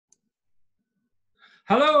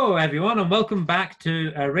Hello, everyone, and welcome back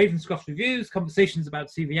to Ravenscroft Reviews, conversations about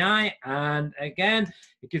CVI. And again,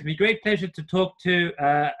 it gives me great pleasure to talk to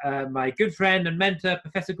my good friend and mentor,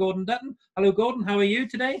 Professor Gordon Dutton. Hello, Gordon. How are you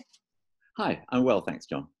today? Hi, I'm well, thanks,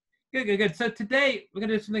 John. Good, good, good. So today we're going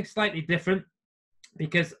to do something slightly different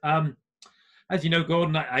because, as you know,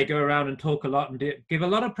 Gordon, I go around and talk a lot and give a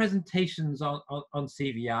lot of presentations on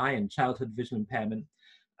CVI and childhood visual impairment.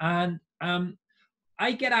 And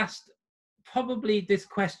I get asked probably this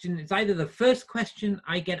question. It's either the first question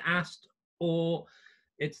I get asked or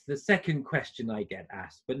it's the second question I get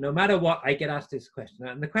asked. But no matter what, I get asked this question.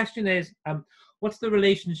 And the question is, what's the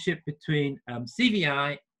relationship between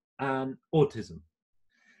CVI and autism?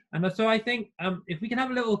 And so I think if we can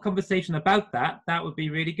have a little conversation about that, that would be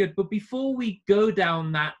really good. But before we go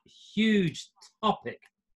down that huge topic,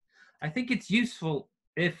 I think it's useful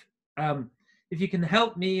if you can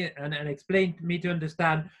help me and explain to me to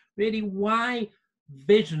understand really why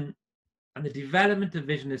vision and the development of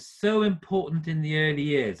vision is so important in the early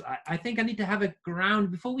years. I think I need to have a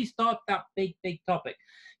ground before we start that big topic.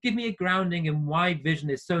 Give me a grounding in why vision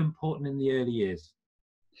is so important in the early years.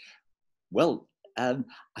 Well, I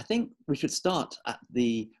think we should start at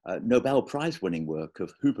the Nobel Prize winning work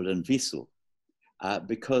of Hubel and Wiesel,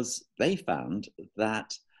 because they found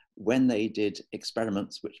that when they did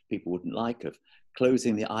experiments which people wouldn't like of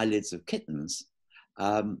closing the eyelids of kittens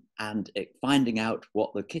and finding out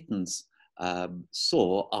what the kittens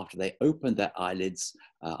saw after they opened their eyelids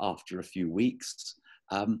after a few weeks,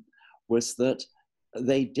 was that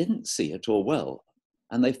they didn't see at all well.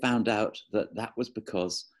 And they found out that that was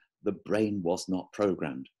because the brain was not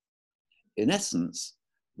programmed. In essence,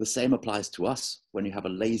 the same applies to us when you have a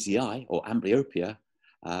lazy eye or amblyopia,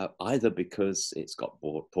 either because it's got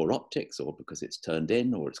poor optics or because it's turned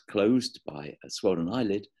in or it's closed by a swollen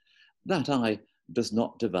eyelid. That eye does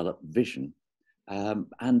not develop vision.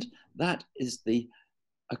 And that is the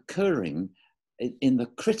occurring in the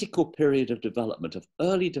critical period of development, of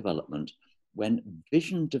early development, when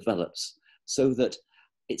vision develops so that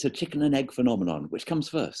it's a chicken and egg phenomenon. Which comes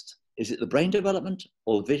first? Is it the brain development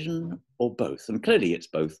or vision or both? And clearly it's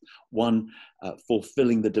both, one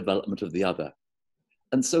fulfilling the development of the other.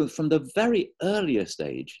 And so from the very earliest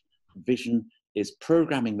stage, vision is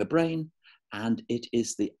programming the brain, and it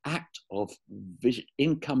is the act of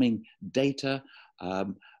incoming data,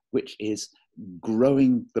 which is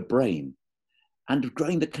growing the brain and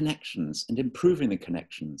growing the connections and improving the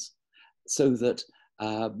connections, so that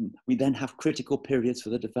we then have critical periods for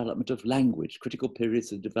the development of language, critical periods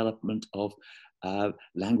for the development of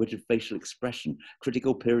language and facial expression,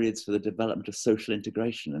 critical periods for the development of social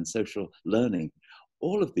integration and social learning.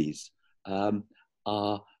 All of these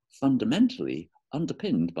are fundamentally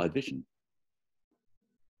underpinned by vision.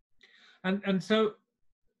 And so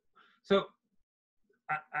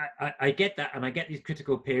I get that, and I get these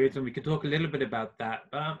critical periods, and we could talk a little bit about that.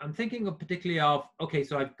 But I'm thinking of particularly of, okay,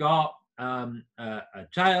 so I've got a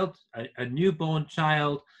child, a newborn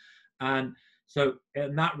child, and so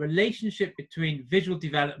in that relationship between visual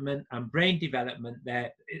development and brain development,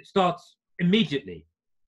 there it starts immediately.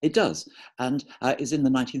 It does, and it's in the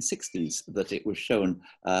 1960s that it was shown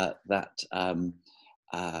that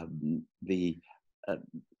the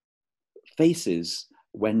faces,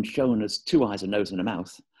 when shown as two eyes, a nose, and a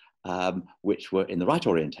mouth, which were in the right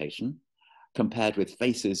orientation, compared with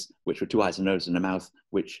faces which were two eyes, a nose, and a mouth,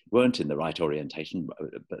 which weren't in the right orientation,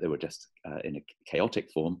 but they were just in a chaotic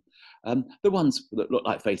form. The ones that look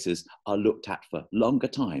like faces are looked at for longer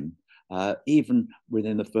time, even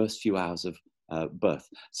within the first few hours of birth.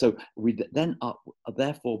 So we then are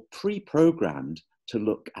therefore pre-programmed to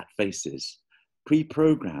look at faces,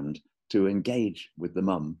 pre-programmed to engage with the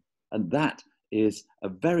mum. And that is a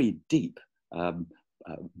very deep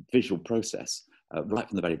visual process right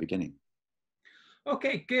from the very beginning.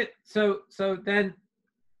 Okay, good. So then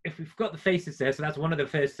if we've got the faces there, so that's one of the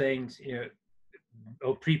first things,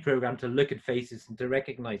 or pre-programmed to look at faces and to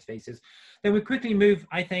recognize faces, then we quickly move,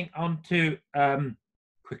 I think, on to,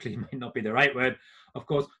 quickly might not be the right word, of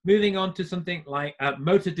course, moving on to something like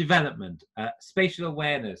motor development, spatial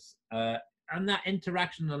awareness, and that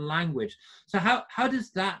interaction and language. So how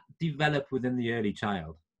does that develop within the early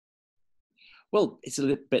child? Well, it's a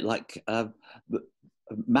little bit like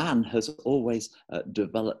man has always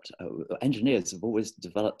developed, engineers have always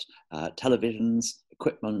developed televisions,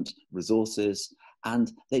 equipment, resources,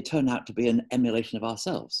 and they turn out to be an emulation of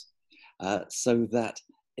ourselves. So that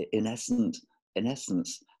in essence,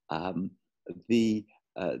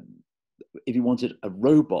 if you wanted a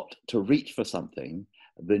robot to reach for something,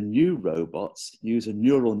 the new robots use a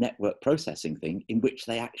neural network processing thing in which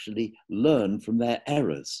they actually learn from their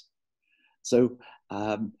errors. So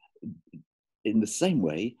um, in the same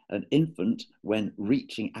way, an infant, when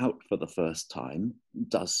reaching out for the first time,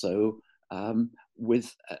 does so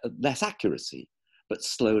with less accuracy. But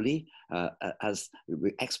slowly, as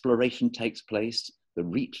the exploration takes place, the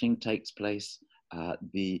reaching takes place,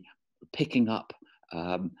 the picking up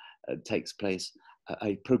takes place,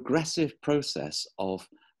 a progressive process of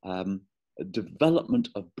development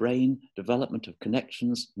of brain, development of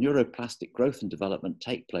connections, neuroplastic growth and development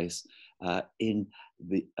take place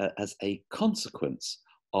as a consequence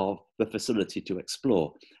of the facility to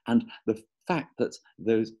explore. And the fact that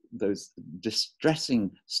those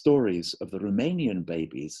distressing stories of the Romanian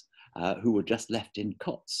babies who were just left in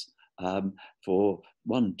cots for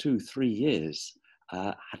 1, 2, 3 years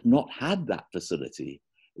had not had that facility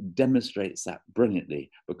demonstrates that brilliantly,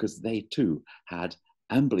 because they too had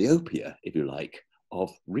amblyopia, if you like, of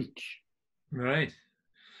reach. Right.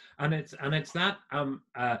 And it's that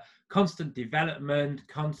constant development,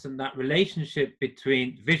 constant that relationship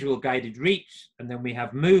between visual guided reach, and then we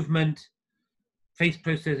have movement, face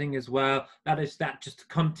processing as well. That is that just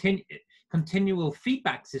continual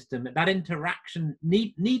feedback system. That interaction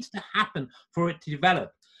needs to happen for it to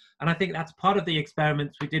develop. And I think that's part of the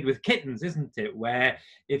experiments we did with kittens, isn't it? Where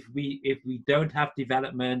if we don't have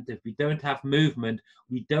development, if we don't have movement,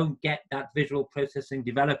 we don't get that visual processing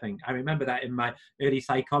developing. I remember that in my early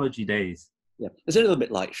psychology days. Yeah, it's a little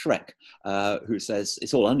bit like Shrek, who says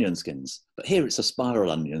it's all onion skins, but here it's a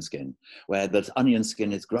spiral onion skin, where the onion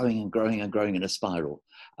skin is growing and growing and growing in a spiral,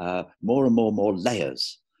 more and more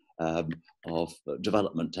layers of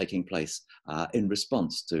development taking place in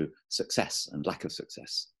response to success and lack of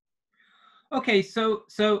success. Okay, so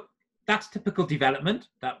that's typical development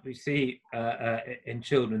that we see in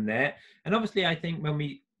children there, and obviously I think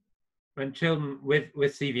when children with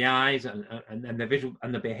CVIs and the visual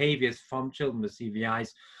and the behaviours from children with CVIs,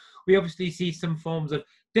 we obviously see some forms of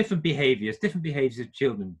different behaviours of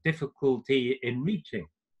children, difficulty in reaching,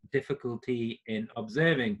 difficulty in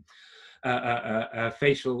observing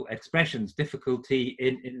facial expressions, difficulty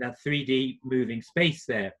in that 3D moving space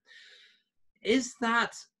there. Is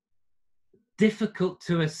that difficult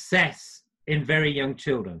to assess in very young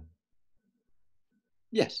children?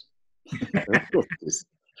 Yes, of course it is.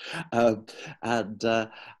 And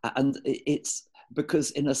it's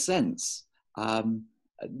because, in a sense,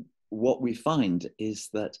 what we find is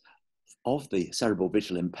that of the cerebral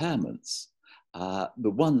visual impairments,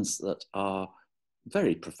 the ones that are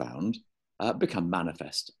very profound become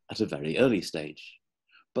manifest at a very early stage.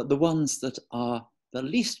 But the ones that are the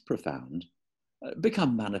least profound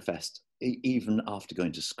become manifest even after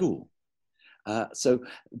going to school. So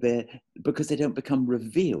because they don't become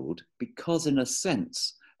revealed, because in a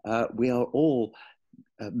sense, we are all,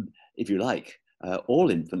 if you like,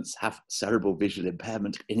 all infants have cerebral visual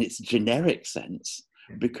impairment in its generic sense,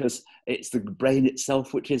 because it's the brain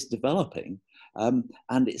itself which is developing.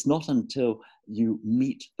 And it's not until you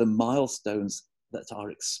meet the milestones that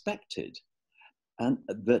are expected and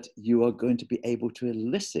that you are going to be able to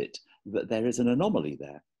elicit that there is an anomaly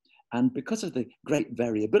there. And because of the great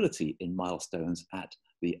variability in milestones at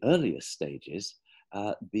the earliest stages,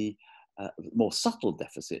 the more subtle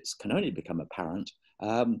deficits can only become apparent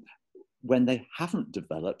when they haven't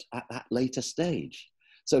developed at that later stage.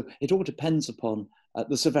 So it all depends upon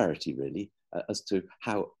the severity, really, as to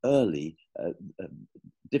how early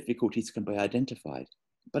difficulties can be identified.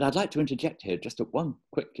 But I'd like to interject here just at one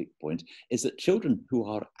quick point, is that children who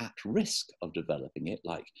are at risk of developing it,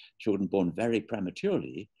 like children born very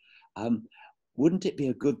prematurely, wouldn't it be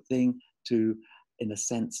a good thing to, in a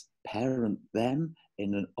sense, parent them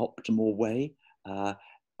in an optimal way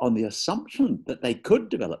on the assumption that they could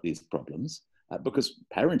develop these problems, because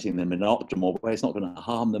parenting them in an optimal way is not going to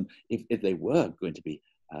harm them if they were going to be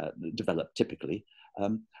developed typically,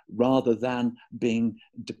 rather than being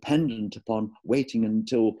dependent upon waiting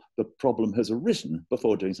until the problem has arisen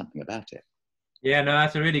before doing something about it. Yeah, no,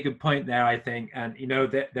 that's a really good point there, I think. And, you know,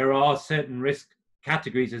 there are certain risk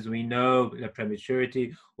categories, as we know,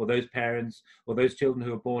 prematurity, or those parents or those children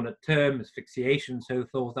who are born at term, asphyxiation, so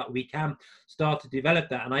forth, that we can start to develop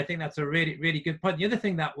that. And I think that's a really, really good point. The other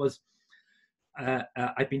thing that was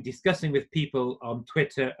I've been discussing with people on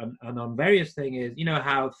Twitter and on various things is, you know,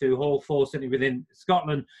 how through Hall 4, certainly within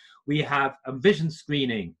Scotland, we have vision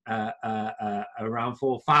screening around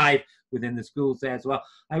 4 or 5 within the schools there as well.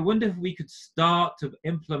 I wonder if we could start to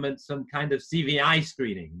implement some kind of CVI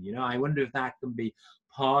screening. You know, I wonder if that can be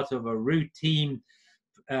part of a routine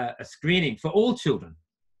screening for all children.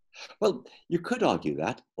 Well, you could argue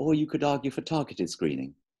that, or you could argue for targeted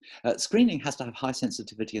screening. Screening has to have high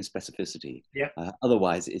sensitivity and specificity. Yeah.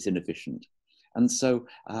 Otherwise, it's inefficient. And so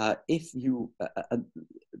if you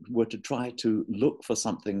were to try to look for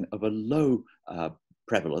something of a low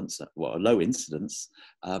prevalence, well, a low incidence,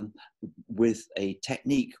 with a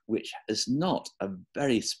technique which is not a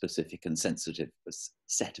very specific and sensitive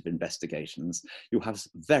set of investigations, you have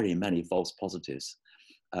very many false positives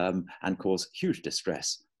and cause huge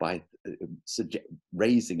distress by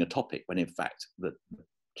raising a topic when in fact the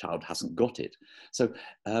child hasn't got it. So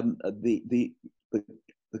the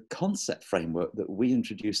concept framework that we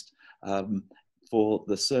introduced for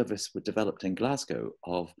the service we developed in Glasgow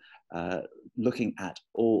of looking at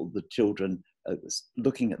all the children,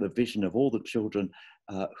 looking at the vision of all the children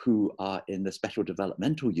who are in the special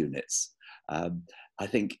developmental units, I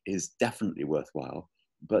think is definitely worthwhile.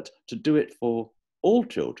 But to do it for all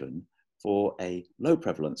children for a low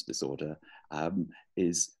prevalence disorder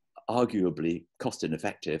is arguably cost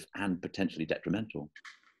ineffective and potentially detrimental.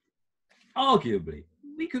 Arguably.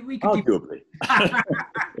 We could Arguably.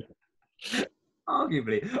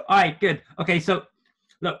 Arguably. All right, good. Okay, so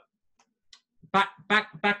look,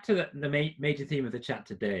 back to the major theme of the chat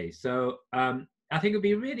today. So I think it'd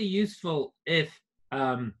be really useful if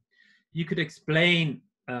you could explain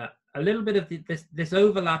a little bit of this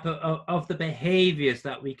overlap of the behaviors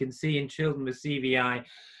that we can see in children with CVI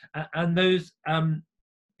and those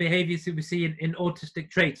behaviors that we see in autistic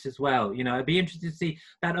traits as well. You know, I'd be interested to see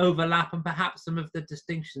that overlap and perhaps some of the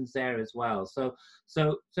distinctions there as well. So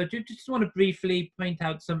do you just want to briefly point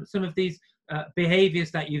out some of these behaviors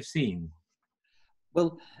that you've seen?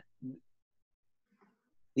 Well,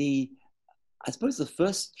 I suppose the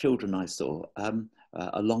first children I saw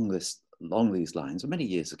along these lines, many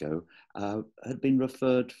years ago, had been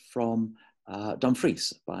referred from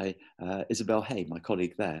Dumfries by Isabel Hay, my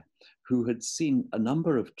colleague there, who had seen a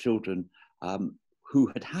number of children who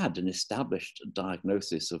had had an established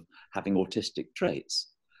diagnosis of having autistic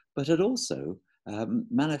traits, but had also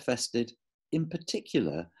manifested in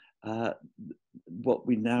particular what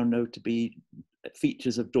we now know to be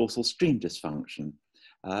features of dorsal stream dysfunction,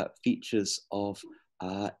 features of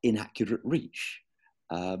inaccurate reach,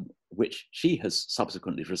 which she has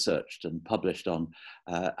subsequently researched and published on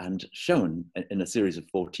and shown in a series of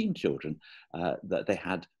 14 children that they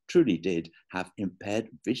truly did have impaired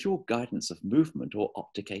visual guidance of movement or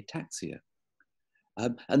optic ataxia.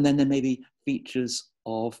 And then there may be features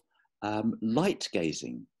of light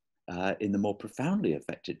gazing in the more profoundly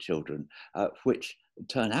affected children, which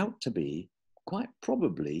turn out to be quite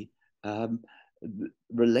probably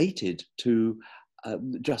related to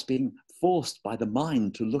just being forced by the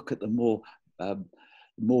mind to look at the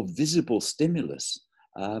more visible stimulus,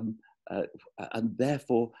 and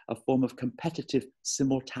therefore a form of competitive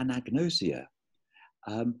simultanagnosia.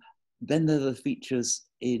 Then there are the features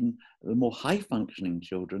in the more high-functioning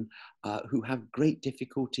children who have great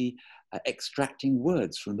difficulty extracting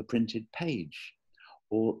words from the printed page,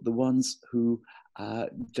 or the ones who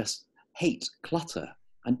just hate clutter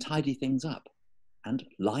and tidy things up and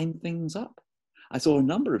line things up. I saw a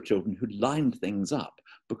number of children who lined things up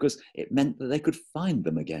because it meant that they could find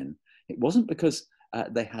them again. It wasn't because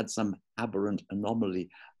they had some aberrant anomaly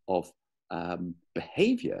of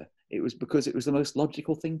behavior. It was because it was the most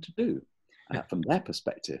logical thing to do from their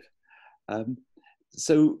perspective.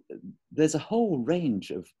 So there's a whole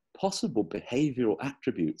range of possible behavioral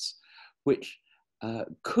attributes which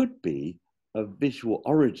could be of visual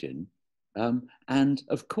origin, and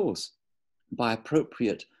of course, by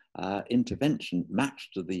appropriate intervention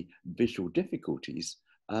matched to the visual difficulties,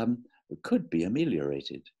 could be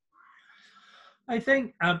ameliorated. I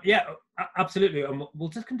think, yeah, absolutely. We'll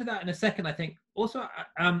just come to that in a second. I think also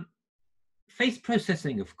face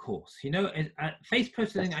processing, of course, you know, face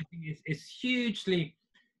processing, I think is hugely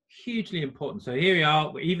important. So here we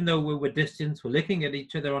are, even though we're distant, we're looking at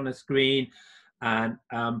each other on a screen, and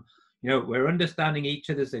you know, we're understanding each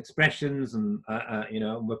other's expressions, and you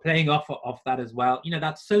know, we're playing off that as well. You know,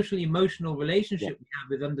 that social emotional relationship we have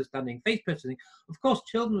with understanding face processing. Of course,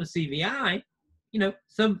 children with CVI, you know,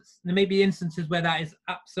 there may be instances where that is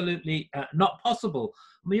absolutely not possible.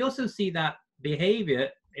 And we also see that behavior,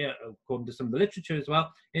 according to some of the literature as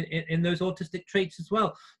well, in those autistic traits as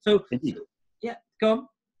well. So yeah, go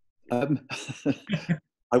on.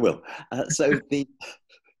 I will. So the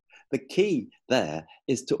key there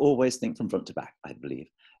is to always think from front to back, I believe.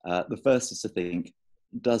 The first is to think,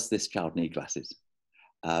 does this child need glasses?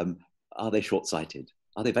 Are they short-sighted?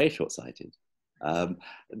 Are they very short-sighted?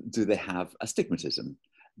 Do they have astigmatism?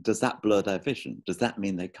 Does that blur their vision? Does that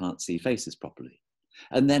mean they can't see faces properly?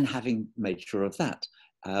 And then, having made sure of that,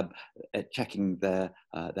 checking their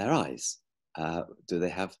eyes. Do they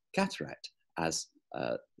have cataract, as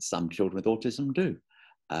some children with autism do?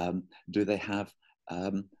 Do they have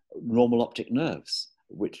normal optic nerves,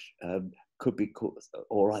 which could be caused,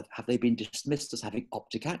 or have they been dismissed as having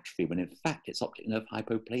optic atrophy when in fact it's optic nerve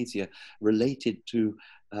hypoplasia related to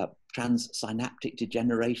transsynaptic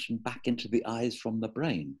degeneration back into the eyes from the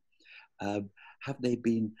brain? Have they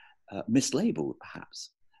been mislabeled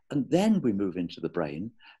perhaps? And then we move into the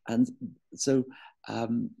brain. And so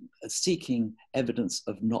seeking evidence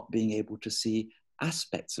of not being able to see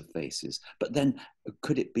aspects of faces. But then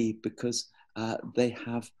could it be because they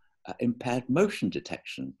have impaired motion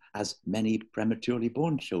detection, as many prematurely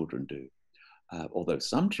born children do? Although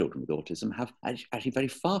some children with autism have actually very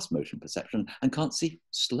fast motion perception and can't see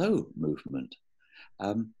slow movement,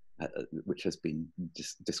 which has been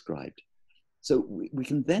described. So we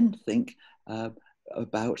can then think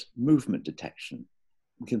about movement detection.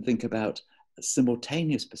 We can think about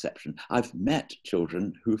simultaneous perception. I've met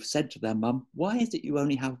children who've said to their mum, "Why is it you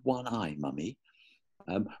only have one eye, mummy?"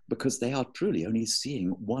 Because they are truly only seeing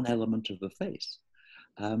one element of the face.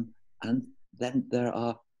 And then there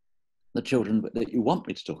are the children that you want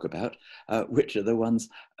me to talk about, which are the ones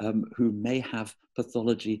who may have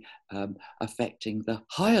pathology affecting the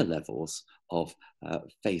higher levels of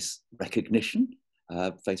face recognition.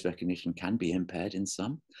 Face recognition can be impaired in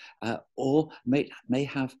some, or may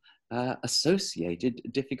have associated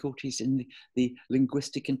difficulties in the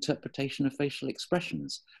linguistic interpretation of facial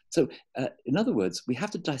expressions. So in other words, we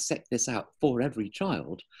have to dissect this out for every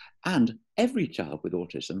child, and every child with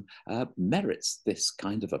autism merits this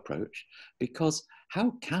kind of approach, because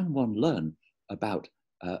how can one learn about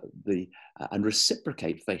and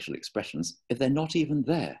reciprocate facial expressions if they're not even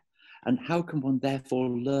there? And how can one therefore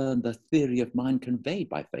learn the theory of mind conveyed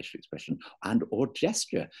by facial expression and or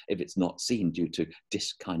gesture if it's not seen due to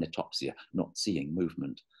dyskinetopsia, not seeing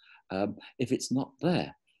movement, if it's not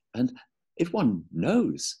there? And if one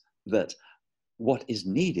knows that what is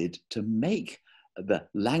needed to make the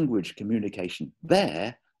language communication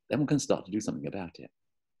there, then one can start to do something about it.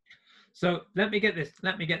 So let me get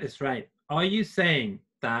this right. Are you saying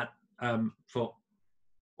that for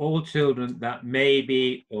all children that may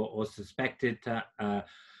be or suspected to,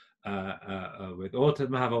 with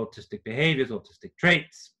autism have autistic behaviors, autistic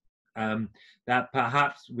traits, that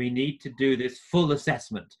perhaps we need to do this full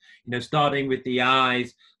assessment, starting with the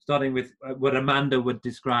eyes, starting with what Amanda would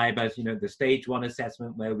describe as, the stage 1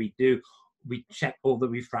 assessment, where we check all the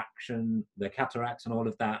refraction, the cataracts and all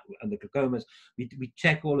of that, and the glaucomas, we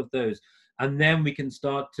check all of those. And then we can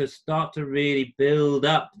start to really build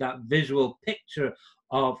up that visual picture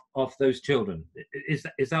of those children. Is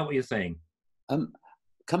that what you're saying?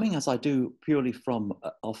 Coming as I do purely from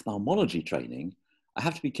ophthalmology training, I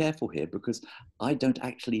have to be careful here because I don't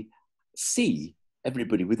actually see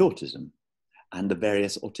everybody with autism and the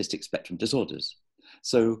various autistic spectrum disorders.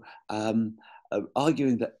 So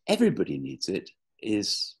arguing that everybody needs it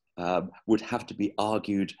would have to be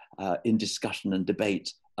argued in discussion and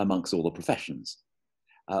debate amongst all the professions.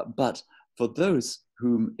 But for those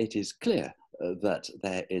whom it is clear that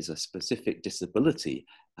there is a specific disability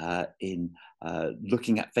in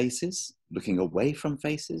looking at faces, looking away from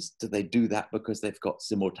faces. Do they do that because they've got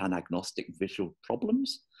simultan agnostic visual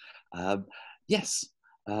problems? Yes.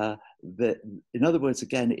 In other words,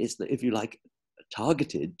 again, it's, if you like,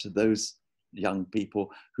 targeted to those young people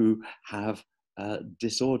who have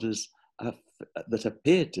disorders that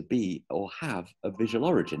appear to be or have a visual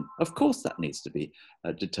origin. Of course, that needs to be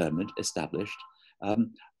determined, established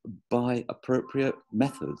by appropriate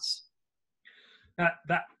methods.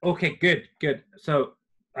 Okay, good. So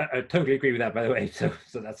I totally agree with that, by the way. So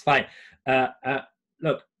that's fine.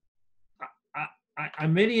 Look,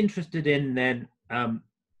 I'm really interested in then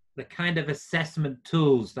the kind of assessment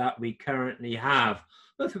tools that we currently have,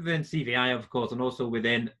 both within CVI, of course, and also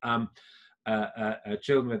within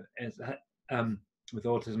children with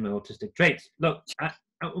autism and autistic traits. Look,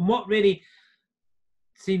 what really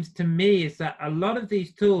seems to me is that a lot of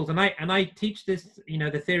these tools, and I teach this,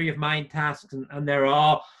 the theory of mind tasks, and there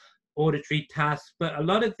are auditory tasks, but a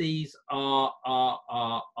lot of these are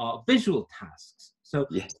visual tasks. So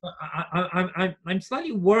yes. I'm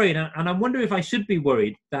slightly worried, and I wonder if I should be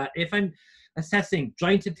worried that if I'm assessing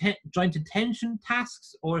joint attention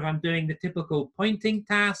tasks, or if I'm doing the typical pointing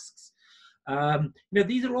tasks,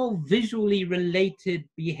 these are all visually related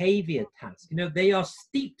behavior tasks. They are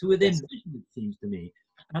steeped within yes. vision, it seems to me.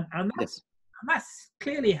 And that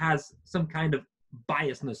clearly has some kind of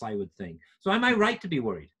biasness, I would think. So am I right to be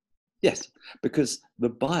worried? Yes, because the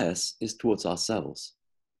bias is towards ourselves.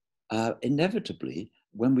 Inevitably,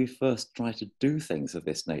 when we first try to do things of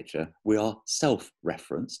this nature, we are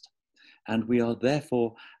self-referenced, and we are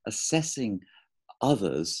therefore assessing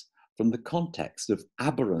others from the context of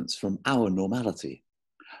aberrance from our normality,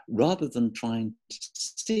 rather than trying to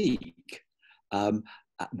seek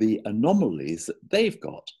the anomalies that they've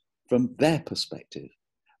got from their perspective.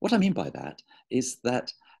 What I mean by that is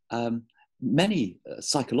that many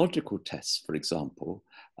psychological tests, for example,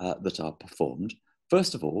 that are performed,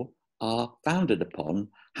 first of all, are founded upon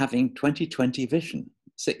having 20/20 vision,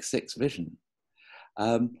 6/6 vision.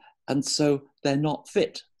 And so they're not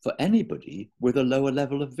fit for anybody with a lower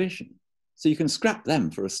level of vision. So you can scrap them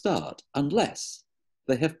for a start, unless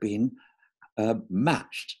they have been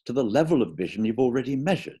matched to the level of vision you've already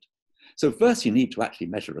measured. So first you need to actually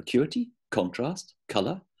measure acuity, contrast,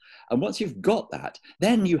 color. And once you've got that,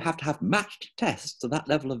 then you have to have matched tests to that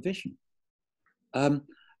level of vision.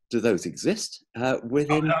 Do those exist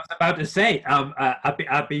within? I was about to say,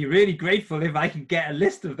 I'd be really grateful if I could get a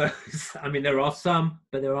list of those. I mean, there are some,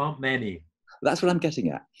 but there aren't many. That's what I'm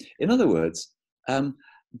getting at. In other words,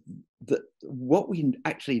 what we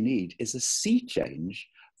actually need is a sea change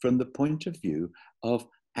from the point of view of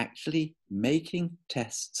actually making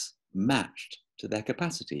tests matched to their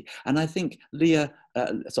capacity. And I think Leah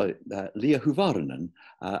Huvarinen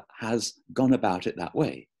has gone about it that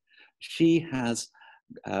way. She has,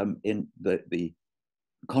 in the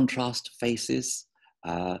contrast faces,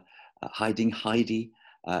 hiding Heidi,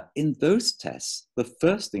 in those tests, the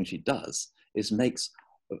first thing she does is makes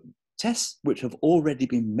tests which have already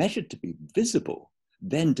been measured to be visible,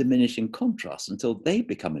 then diminish in contrast until they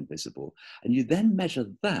become invisible. And you then measure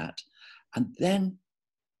that, and then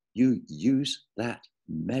you use that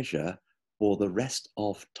measure for the rest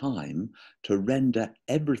of time to render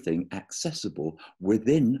everything accessible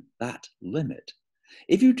within that limit.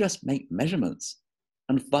 If you just make measurements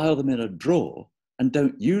and file them in a drawer and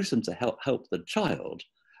don't use them to help the child,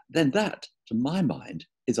 then that, to my mind,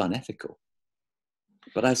 is unethical.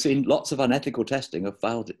 But I've seen lots of unethical testing of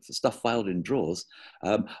stuff filed in drawers,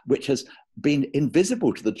 which has been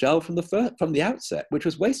invisible to the child from the outset, which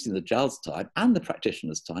was wasting the child's time and the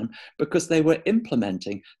practitioner's time, because they were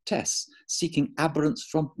implementing tests seeking aberrance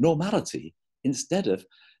from normality instead of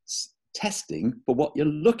testing for what you're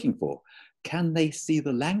looking for. Can they see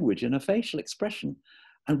the language in a facial expression?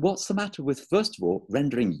 And what's the matter with, first of all,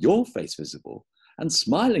 rendering your face visible and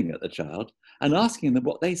smiling at the child and asking them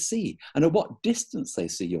what they see and at what distance they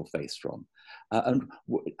see your face from,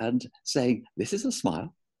 and saying, this is a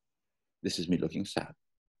smile, this is me looking sad,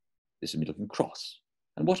 this is me looking cross,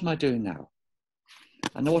 and what am I doing now?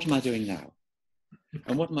 And what am I doing now?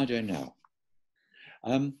 And what am I doing now?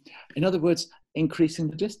 In other words, increasing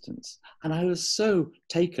the distance. And I was so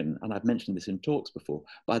taken, and I've mentioned this in talks before,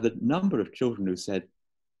 by the number of children who said,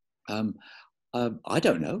 I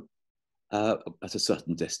don't know, at a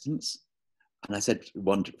certain distance. And I said to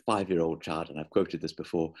one 5-year-old child, and I've quoted this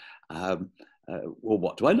before, well,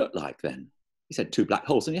 what do I look like then? He said, 2 black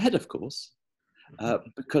holes in your head, of course,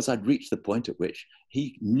 because I'd reached the point at which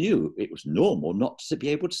he knew it was normal not to be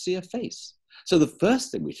able to see a face. So the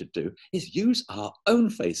first thing we should do is use our own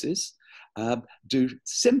faces, do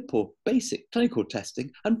simple, basic clinical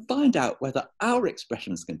testing, and find out whether our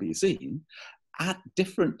expressions can be seen at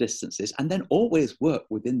different distances, and then always work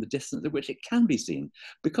within the distance at which it can be seen.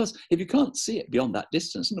 Because if you can't see it beyond that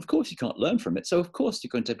distance, and of course you can't learn from it, so of course you're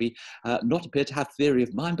going to be not appear to have theory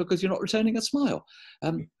of mind because you're not returning a smile.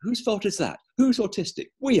 Whose fault is that? Who's autistic?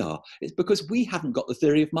 We are. It's because we haven't got the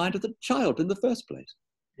theory of mind of the child in the first place.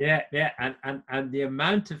 Yeah, and the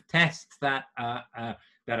amount of tests that are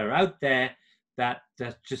out there that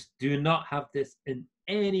just do not have this in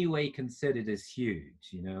any way considered is huge.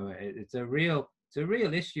 You know, it's a real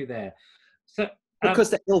issue there. So because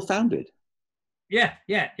they're ill-founded. Yeah,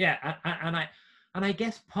 and I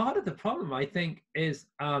guess part of the problem, I think, is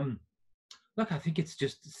look, I think it's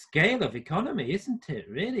just the scale of economy, isn't it?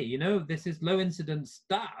 Really, you know, this is low incidence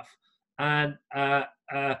stuff, and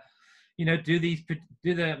you know, do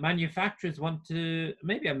the manufacturers want to,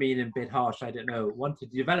 maybe I'm being a bit harsh, I don't know, want to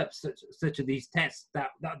develop such of these tests that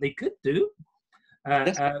they could do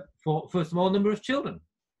for a small number of children?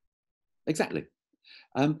 Exactly.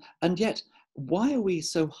 And yet, why are we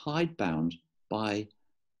so hidebound by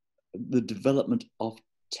the development of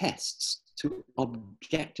tests to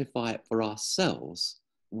objectify it for ourselves,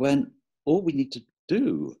 when all we need to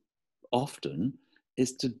do often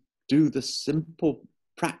is to do the simple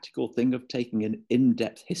practical thing of taking an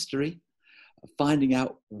in-depth history, finding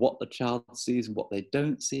out what the child sees and what they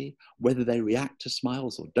don't see, whether they react to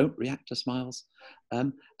smiles or don't react to smiles,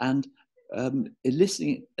 and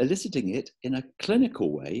eliciting it in a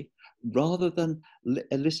clinical way rather than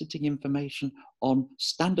eliciting information on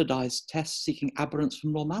standardized tests seeking aberrance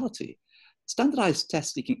from normality. standardized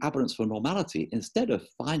tests seeking aberrance for normality, instead of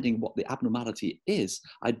finding what the abnormality is,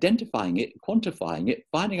 identifying it, quantifying it,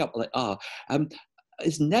 finding out what they are,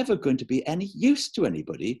 is never going to be any use to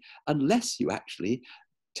anybody unless you actually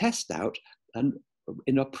test out, and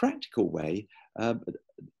in a practical way,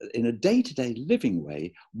 in a day-to-day living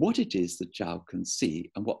way, what it is the child can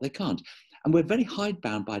see and what they can't. And we're very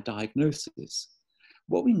hidebound by diagnosis.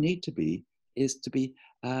 What we need to be is to be,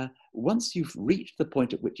 once you've reached the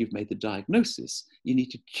point at which you've made the diagnosis, you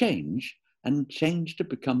need to change, and change to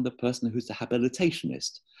become the person who's the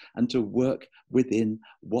habilitationist, and to work within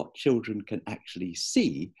what children can actually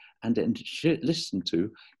see and then listen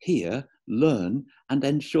to, hear, learn, and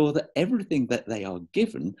ensure that everything that they are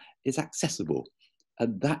given is accessible.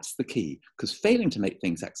 And that's the key, because failing to make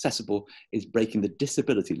things accessible is breaking the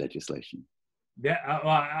disability legislation. Yeah,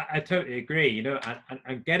 well, I totally agree. You know,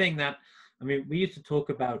 and getting that. I mean, we used to talk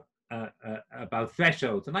about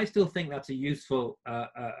thresholds, and I still think that's a useful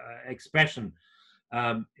expression.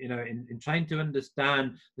 You know, in trying to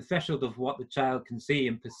understand the threshold of what the child can see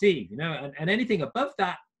and perceive. You know, and anything above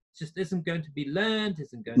that just isn't going to be learned.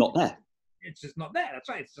 Isn't going Not to there. It's just not there. That's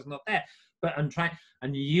right. It's just not there. But I'm trying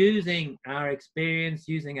and using our experience,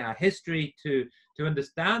 using our history to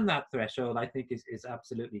understand that threshold, I think is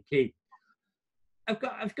absolutely key.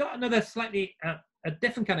 I've got another slightly a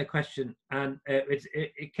different kind of question, and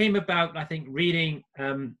it came about, I think, reading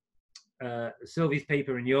Sylvie's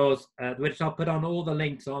paper and yours, which I'll put on all the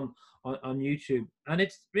links on YouTube, and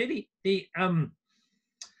it's really the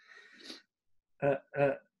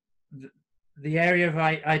area of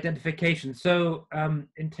identification. So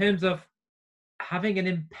in terms of having an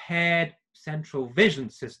impaired central vision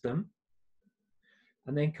system,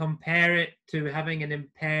 and then compare it to having an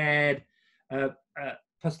impaired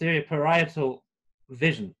posterior parietal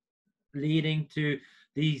vision, leading to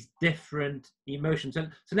these different emotions.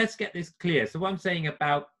 So let's get this clear. So what I'm saying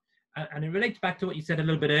about, and it relates back to what you said a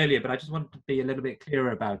little bit earlier, but I just want to be a little bit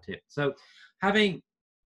clearer about it. So having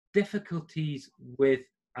difficulties with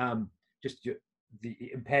just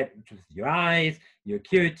the impaired, with your eyes, your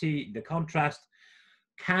acuity, the contrast,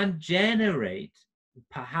 can generate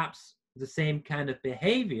perhaps the same kind of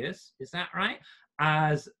behaviors, is that right,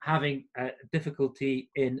 as having difficulty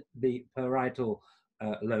in the parietal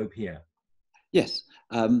lobe here? Yes,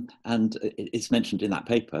 and it's mentioned in that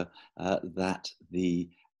paper that the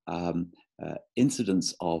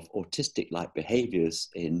incidence of autistic-like behaviors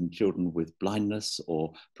in children with blindness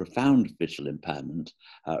or profound visual impairment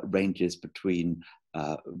ranges between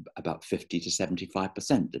about 50 to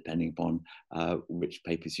 75%, depending upon which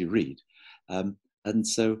papers you read. And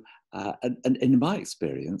so, and in my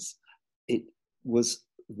experience, it was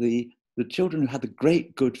the children who had the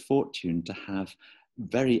great good fortune to have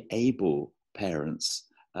very able parents.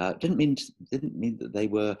 Didn't mean that they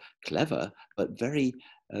were clever, but very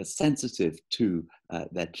sensitive to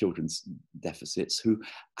their children's deficits, who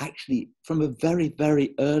actually, from a very,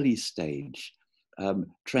 very early stage,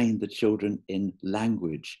 trained the children in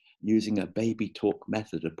language, using a baby talk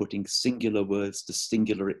method of putting singular words to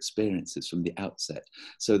singular experiences from the outset,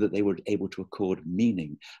 so that they were able to accord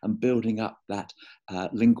meaning, and building up that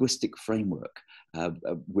linguistic framework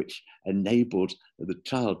which enabled the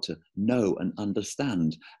child to know and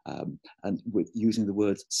understand, and with using the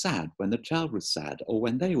words sad when the child was sad or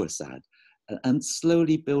when they were sad, and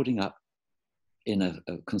slowly building up in a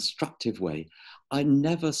constructive way. I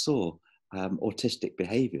never saw autistic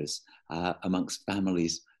behaviors amongst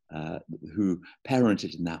families who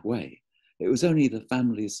parented in that way. It was only the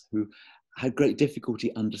families who had great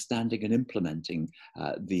difficulty understanding and implementing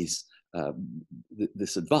this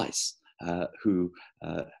advice who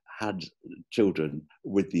had children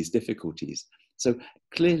with these difficulties. So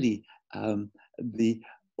clearly, the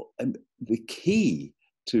key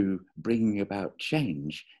to bringing about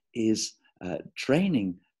change is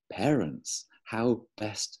training parents how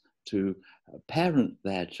best to parent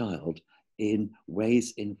their child in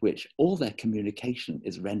ways in which all their communication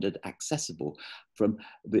is rendered accessible from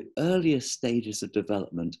the earliest stages of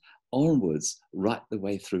development onwards, right the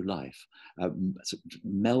way through life,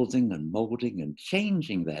 melding and molding and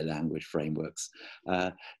changing their language frameworks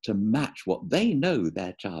to match what they know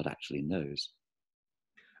their child actually knows.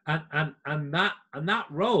 And that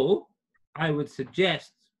role, I would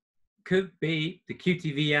suggest, could be the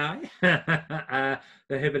QTVI, the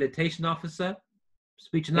rehabilitation officer,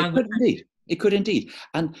 speech and language. It could indeed.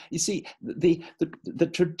 And you see, the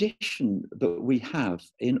tradition that we have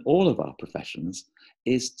in all of our professions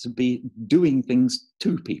is to be doing things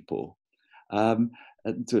to people to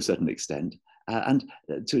a certain extent, and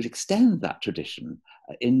to extend that tradition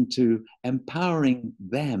into empowering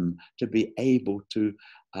them to be able to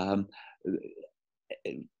Um,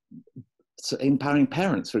 so empowering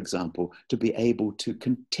parents, for example, to be able to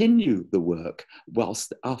continue the work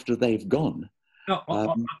whilst after they've gone.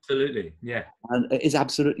 Absolutely, yeah. And is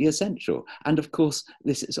absolutely essential. And of course,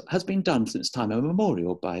 has been done since time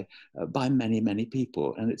immemorial by many, many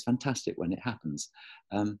people, and it's fantastic when it happens.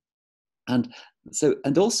 And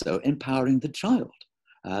also empowering the child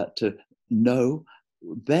to know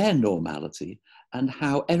their normality and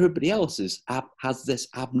how everybody else has this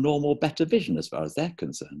abnormal better vision as far as they're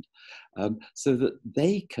concerned, so that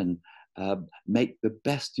they can make the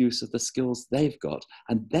best use of the skills they've got,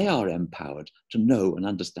 and they are empowered to know and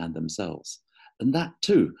understand themselves. And that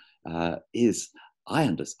too is,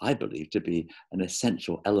 I believe, to be an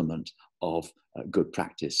essential element of good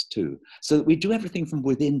practice too. So that we do everything from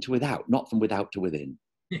within to without, not from without to within.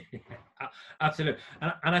 Absolutely.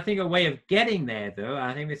 And I think a way of getting there, though,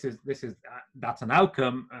 I think that's an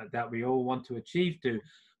outcome that we all want to achieve too.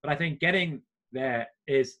 But I think getting there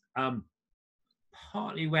is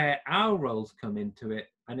partly where our roles come into it,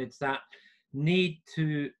 and it's that need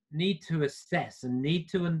to assess and need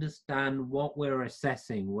to understand what we're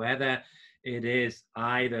assessing, whether it is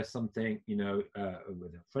either something, with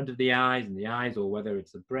the front of the eyes and the eyes, or whether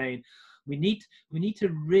it's the brain. We need to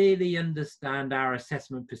really understand our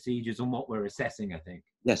assessment procedures and what we're assessing, I think.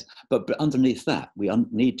 Yes, but underneath that, we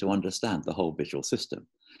need to understand the whole visual system,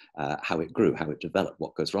 how it grew, how it developed,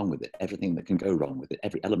 what goes wrong with it, everything that can go wrong with it,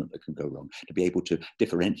 every element that can go wrong, to be able to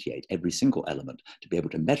differentiate every single element, to be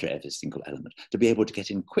able to measure every single element, to be able to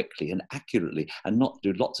get in quickly and accurately and not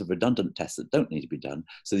do lots of redundant tests that don't need to be done,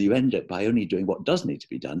 so that you end up by only doing what does need to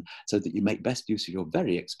be done, so that you make best use of your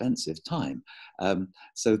very expensive time,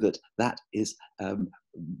 so that is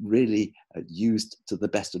really used to the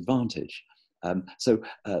best advantage.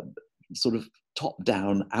 Sort of top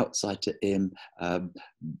down, outside to in,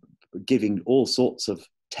 giving all sorts of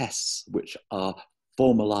tests which are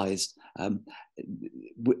formalized, are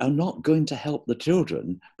not going to help the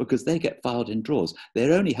children, because they get filed in drawers.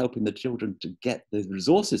 They're only helping the children to get the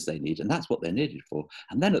resources they need, and that's what they're needed for.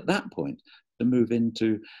 And then at that point, to move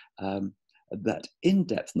into that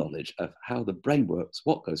in-depth knowledge of how the brain works,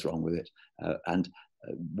 what goes wrong with it, and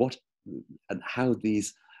how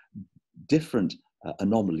these different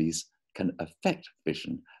anomalies can affect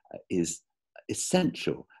vision is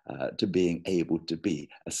essential to being able to be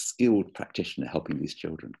a skilled practitioner helping these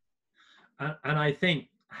children. And I think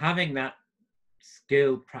having that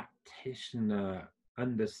skilled practitioner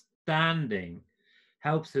understanding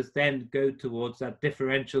helps us then go towards that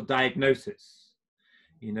differential diagnosis,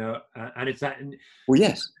 and it's that. Well,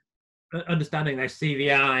 yes. Understanding their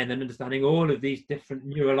CVI and then understanding all of these different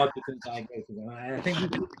neurological diagnoses. I think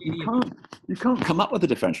you can't come up with a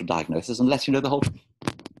differential diagnosis unless you know the whole,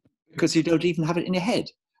 because you don't even have it in your head.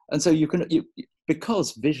 And so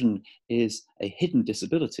because vision is a hidden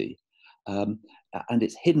disability, and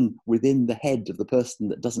it's hidden within the head of the person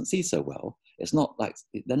that doesn't see so well. It's not like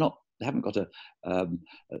they haven't got a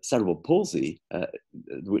cerebral palsy,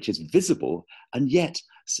 which is visible, and yet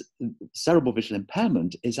cerebral visual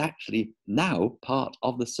impairment is actually now part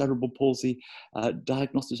of the cerebral palsy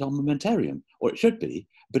diagnostic armamentarium, or it should be,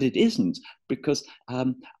 but it isn't, because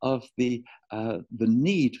of the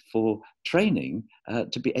need for training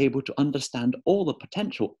to be able to understand all the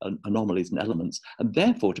potential anomalies and elements, and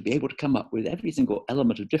therefore to be able to come up with every single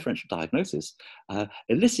element of differential diagnosis,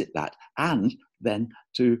 elicit that, and then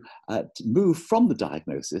to move from the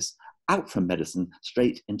diagnosis out from medicine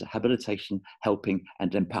straight into habilitation, helping,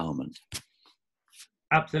 and empowerment.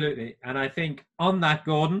 Absolutely. And I think on that,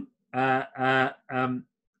 Gordon, I'd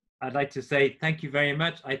like to say thank you very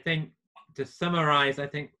much. I think, to summarize, I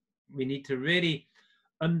think we need to really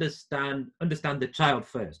understand the child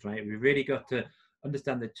first, right? We've really got to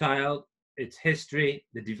understand the child, its history,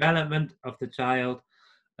 the development of the child.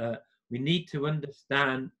 We need to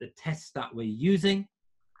understand the tests that we're using,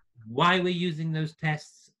 why we're using those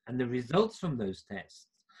tests, and the results from those tests.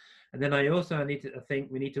 And then I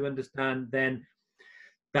think we need to understand then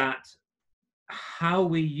that how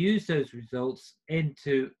we use those results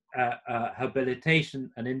into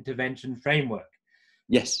habilitation and intervention framework.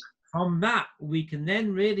 Yes. From that, we can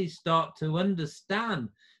then really start to understand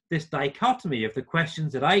this dichotomy of the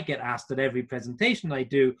questions that I get asked at every presentation I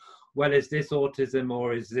do. Well, is this autism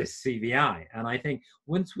or is this CVI? And I think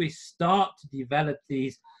once we start to develop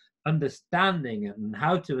these understanding and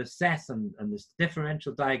how to assess and this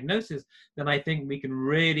differential diagnosis, then I think we can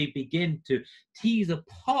really begin to tease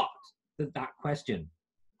apart that question.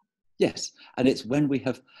 Yes, and it's when we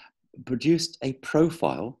have produced a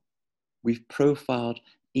profile, we've profiled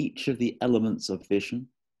each of the elements of vision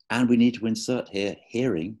And we need to insert here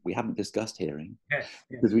hearing. We haven't discussed hearing, Yes,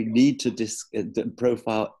 because we need to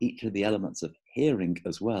profile each of the elements of hearing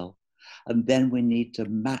as well. And then we need to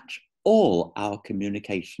match all our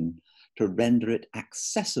communication to render it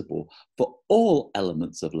accessible for all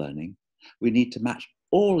elements of learning. We need to match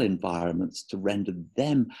all environments to render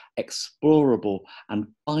them explorable and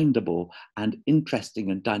findable and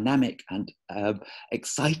interesting and dynamic and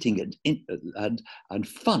exciting and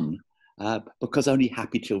fun, because only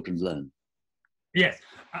happy children learn. yes,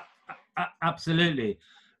 absolutely.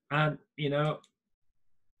 And, you know,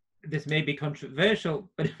 this may be controversial,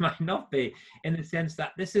 but it might not be, in the sense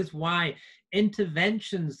that this is why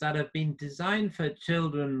interventions that have been designed for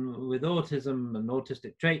children with autism and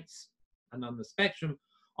autistic traits and on the spectrum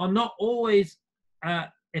are not always,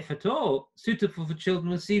 if at all, suitable for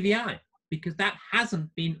children with CVI, because that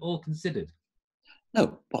hasn't been all considered.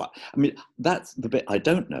 No, but I mean, that's the bit I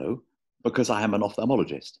don't know, because I am an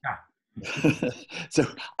ophthalmologist. Ah. So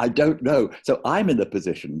I don't know. So I'm in a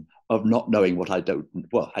position of not knowing what I don't,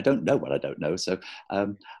 well, I don't know what I don't know. So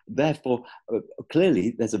therefore,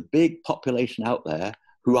 clearly there's a big population out there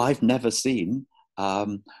who I've never seen,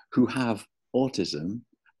 who have autism,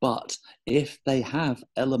 but if they have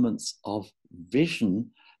elements of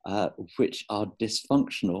vision which are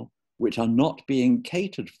dysfunctional, which are not being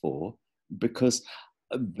catered for, because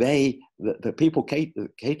the people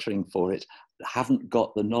catering for it haven't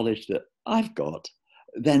got the knowledge that I've got,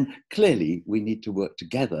 then clearly we need to work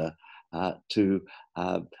together to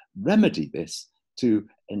remedy this, to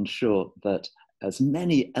ensure that as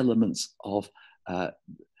many elements of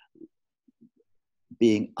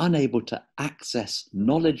being unable to access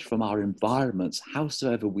knowledge from our environments,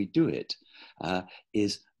 howsoever we do it,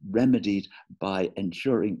 is remedied by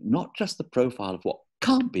ensuring not just the profile of what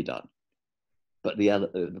can't be done, but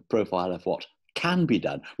the profile of what can be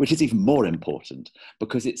done, which is even more important,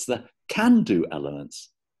 because it's the can do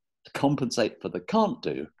elements to compensate for the can't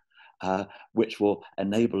do, which will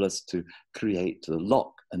enable us to create the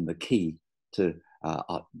lock and the key to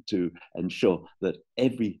ensure that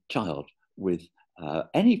every child with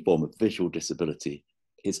any form of visual disability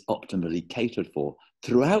is optimally catered for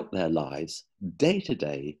throughout their lives, day to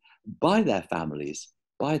day, by their families,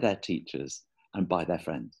 by their teachers, and by their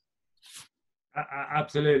friends.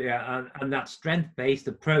 Absolutely, and that strength-based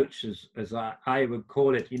approach, as I would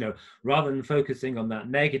call it, you know, rather than focusing on that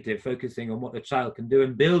negative, focusing on what the child can do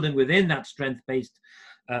and building within that strength-based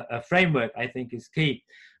framework, I think is key.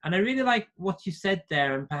 And I really like what you said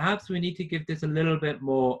there, and perhaps we need to give this a little bit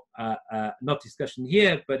more, not discussion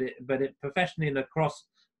here, but it professionally and across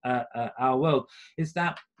our world, is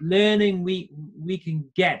that learning we can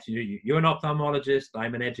get. You're an ophthalmologist,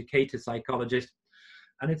 I'm an educator, psychologist.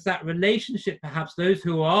 And it's that relationship, perhaps those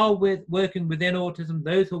who are working within autism,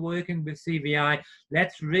 those who are working with CVI,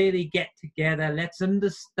 let's really get together. Let's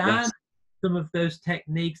understand some of those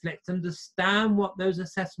techniques. Let's understand what those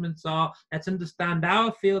assessments are. Let's understand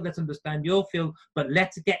our field. Let's understand your field. But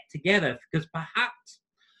let's get together, because perhaps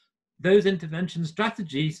those intervention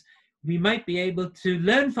strategies, we might be able to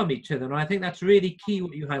learn from each other. And I think that's really key,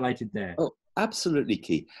 what you highlighted there. Oh, absolutely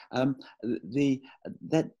key.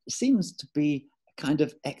 That seems to be kind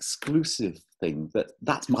of exclusive thing,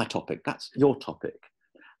 that's my topic, that's your topic.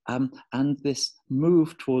 And this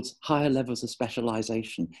move towards higher levels of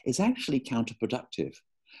specialization is actually counterproductive.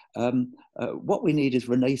 What we need is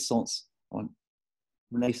Renaissance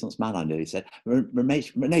man, I nearly said,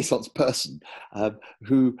 Renaissance person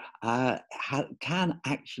who can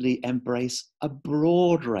actually embrace a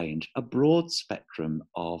broad range, a broad spectrum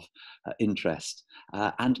of interest,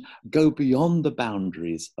 and go beyond the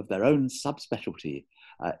boundaries of their own subspecialty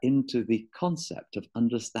into the concept of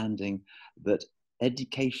understanding that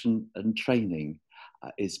education and training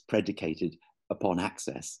is predicated upon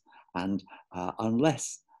access, and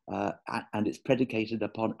and it's predicated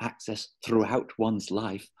upon access throughout one's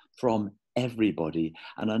life from everybody.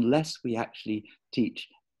 And unless we actually teach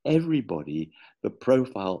everybody the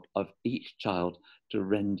profile of each child to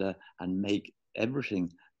render and make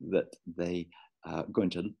everything that they are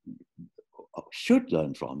should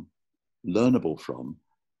learn from, learnable from,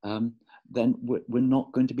 then we're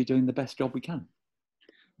not going to be doing the best job we can.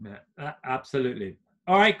 Yeah, absolutely.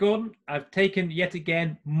 All right, Gordon, I've taken yet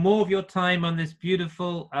again more of your time on this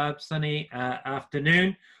beautiful sunny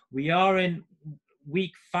afternoon. We are in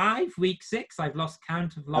week 5, week 6. I've lost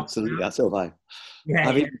count of lockdown. Absolutely, so have I.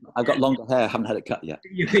 Yeah, I've got longer hair, haven't had it cut yet.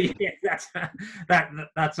 Yeah,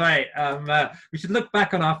 that's right. We should look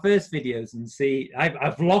back on our first videos and see.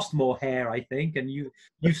 I've lost more hair, I think, and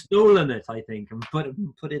you've stolen it, I think, and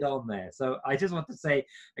put it on there. So I just want to say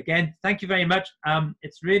again, thank you very much.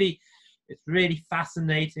 It's It's really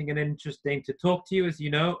fascinating and interesting to talk to you, as you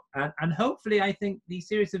know, and hopefully I think these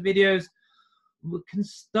series of videos can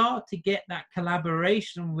start to get that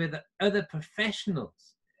collaboration with other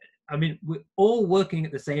professionals. I mean, we're all working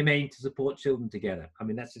at the same aim to support children together. I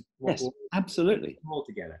mean, that's just what Yes, absolutely. we're all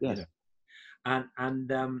together. Yes. You know?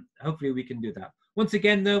 And hopefully we can do that. Once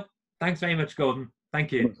again, though, thanks very much, Gordon.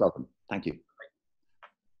 Thank you. You're most welcome. Thank you.